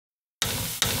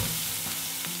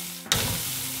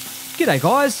G'day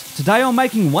guys, today I'm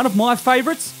making one of my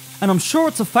favourites, and I'm sure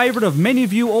it's a favourite of many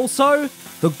of you also,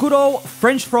 the good old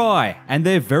French fry, and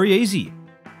they're very easy.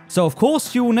 So of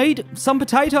course you will need some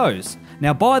potatoes.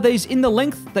 Now buy these in the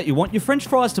length that you want your French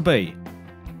fries to be.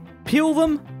 Peel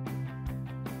them,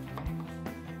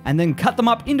 and then cut them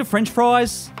up into French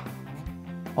fries.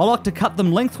 I like to cut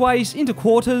them lengthways into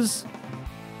quarters,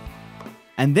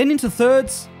 and then into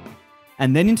thirds,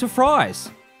 and then into fries.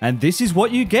 And this is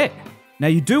what you get. Now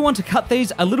you do want to cut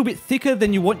these a little bit thicker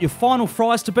than you want your final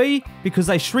fries to be because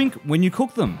they shrink when you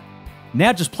cook them.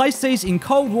 Now just place these in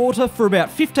cold water for about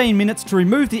 15 minutes to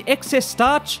remove the excess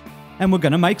starch, and we're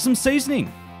going to make some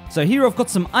seasoning. So here I've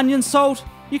got some onion salt.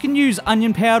 You can use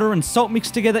onion powder and salt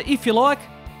mixed together if you like.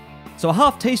 So a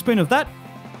half teaspoon of that,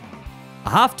 a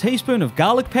half teaspoon of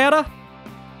garlic powder,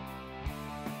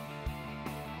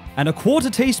 and a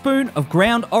quarter teaspoon of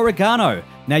ground oregano.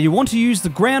 Now you want to use the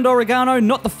ground oregano,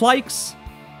 not the flakes.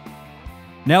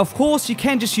 Now of course you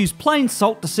can just use plain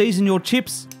salt to season your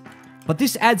chips, but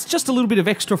this adds just a little bit of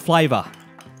extra flavour.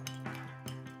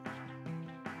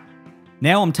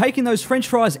 Now I'm taking those French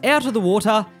fries out of the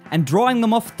water and drying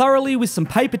them off thoroughly with some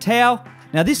paper towel.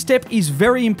 Now this step is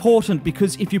very important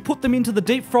because if you put them into the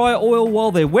deep fryer oil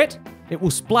while they're wet, it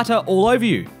will splatter all over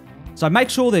you. So make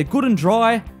sure they're good and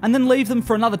dry, and then leave them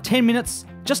for another 10 minutes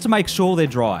just to make sure they're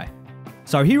dry.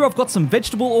 So here I've got some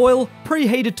vegetable oil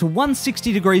preheated to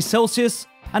 160 degrees Celsius,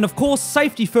 and of course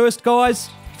safety first guys.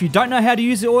 If you don't know how to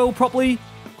use the oil properly,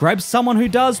 grab someone who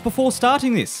does before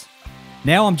starting this.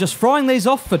 Now I'm just frying these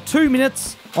off for 2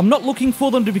 minutes. I'm not looking for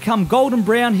them to become golden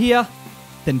brown here.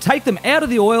 Then take them out of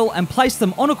the oil and place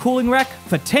them on a cooling rack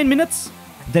for 10 minutes.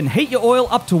 Then heat your oil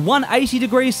up to 180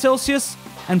 degrees Celsius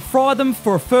and fry them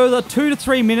for a further 2 to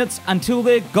 3 minutes until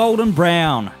they're golden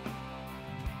brown.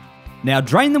 Now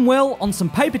drain them well on some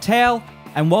paper towel,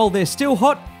 and while they're still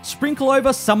hot, sprinkle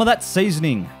over some of that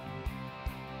seasoning.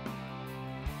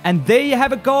 And there you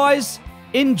have it guys,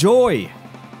 enjoy!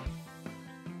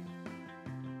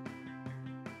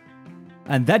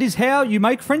 And that is how you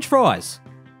make French fries.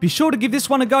 Be sure to give this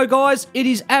one a go guys, it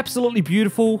is absolutely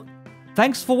beautiful.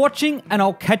 Thanks for watching, and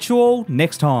I'll catch you all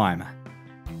next time.